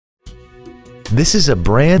This is a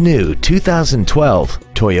brand new 2012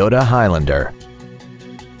 Toyota Highlander.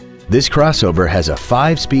 This crossover has a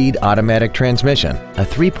 5-speed automatic transmission, a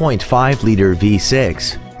 3.5-liter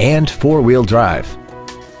V6, and 4-wheel drive.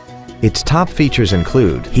 Its top features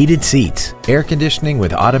include heated seats, air conditioning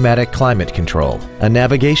with automatic climate control, a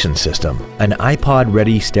navigation system, an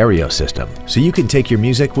iPod-ready stereo system so you can take your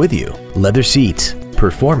music with you, leather seats,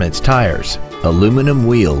 performance tires, aluminum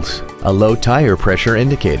wheels, a low tire pressure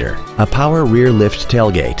indicator, a power rear lift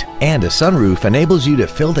tailgate, and a sunroof enables you to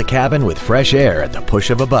fill the cabin with fresh air at the push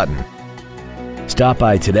of a button. Stop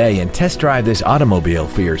by today and test drive this automobile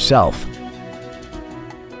for yourself.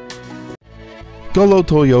 Gullo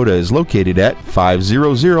Toyota is located at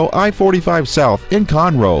 500 I-45 South in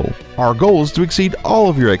Conroe. Our goal is to exceed all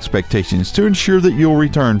of your expectations to ensure that you'll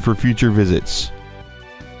return for future visits.